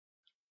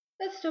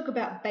Let's talk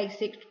about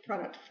basic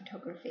product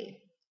photography.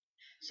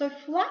 So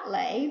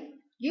Flatlay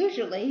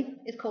usually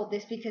is called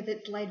this because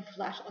it's laid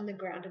flat on the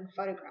ground and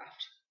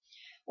photographed.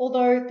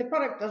 Although the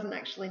product doesn't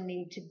actually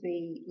need to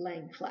be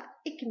laying flat.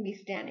 It can be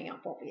standing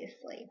up,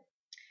 obviously.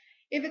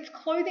 If it's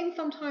clothing,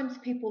 sometimes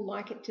people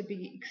like it to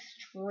be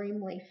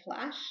extremely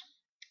flat,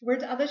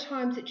 whereas other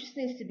times it just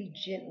needs to be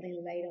gently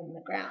laid on the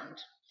ground.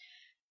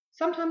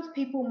 Sometimes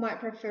people might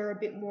prefer a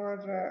bit more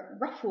of a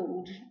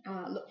ruffled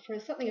look for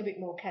something a bit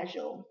more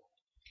casual.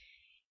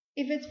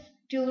 If it's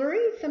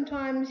jewellery,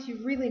 sometimes you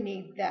really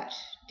need that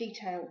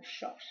detailed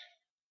shot.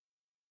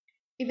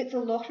 If it's a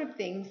lot of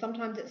things,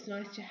 sometimes it's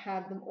nice to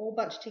have them all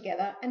bunched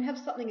together and have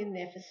something in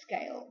there for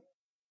scale.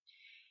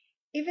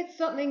 If it's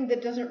something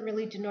that doesn't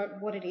really denote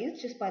what it is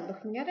just by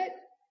looking at it,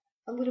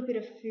 a little bit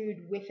of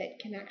food with it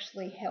can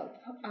actually help,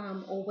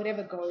 or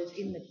whatever goes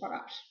in the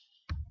product.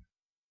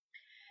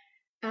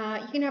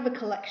 You can have a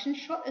collection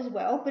shot as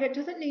well, but it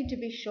doesn't need to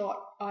be shot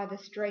either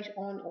straight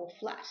on or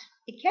flat.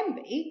 It can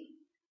be,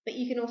 but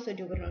you can also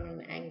do it on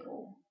an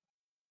angle.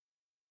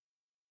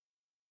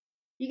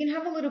 You can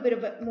have a little bit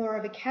of more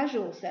of a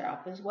casual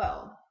setup as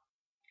well.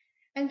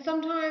 And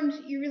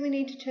sometimes you really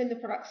need to turn the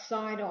product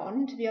side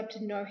on to be able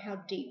to know how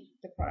deep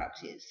the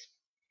product is.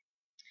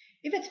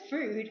 If it's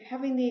food,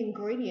 having the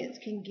ingredients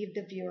can give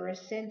the viewer a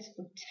sense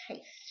of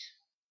taste.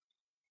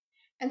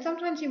 And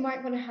sometimes you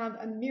might want to have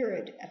a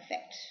mirrored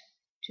effect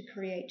to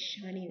create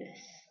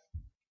shininess.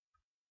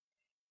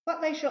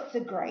 Flatlay shots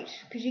are great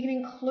because you can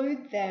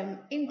include them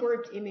in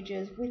grouped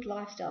images with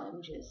lifestyle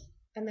images,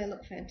 and they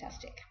look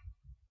fantastic.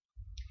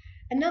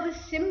 Another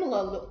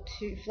similar look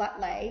to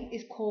Flatlay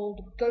is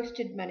called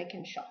ghosted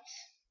mannequin shots.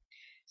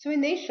 So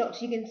in these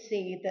shots you can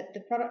see that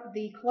the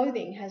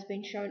clothing has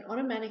been shown on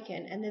a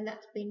mannequin and then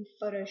that's been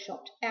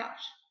photoshopped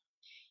out.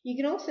 You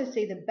can also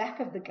see the back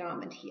of the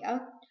garment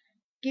here,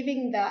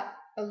 giving that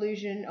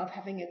illusion of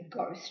having a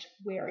ghost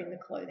wearing the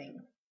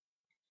clothing.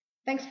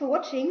 Thanks for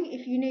watching.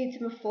 If you need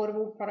some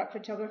affordable product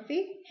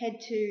photography,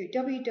 head to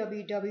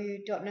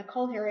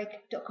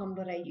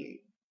www.nicoleherrick.com.au.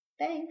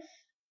 Thanks.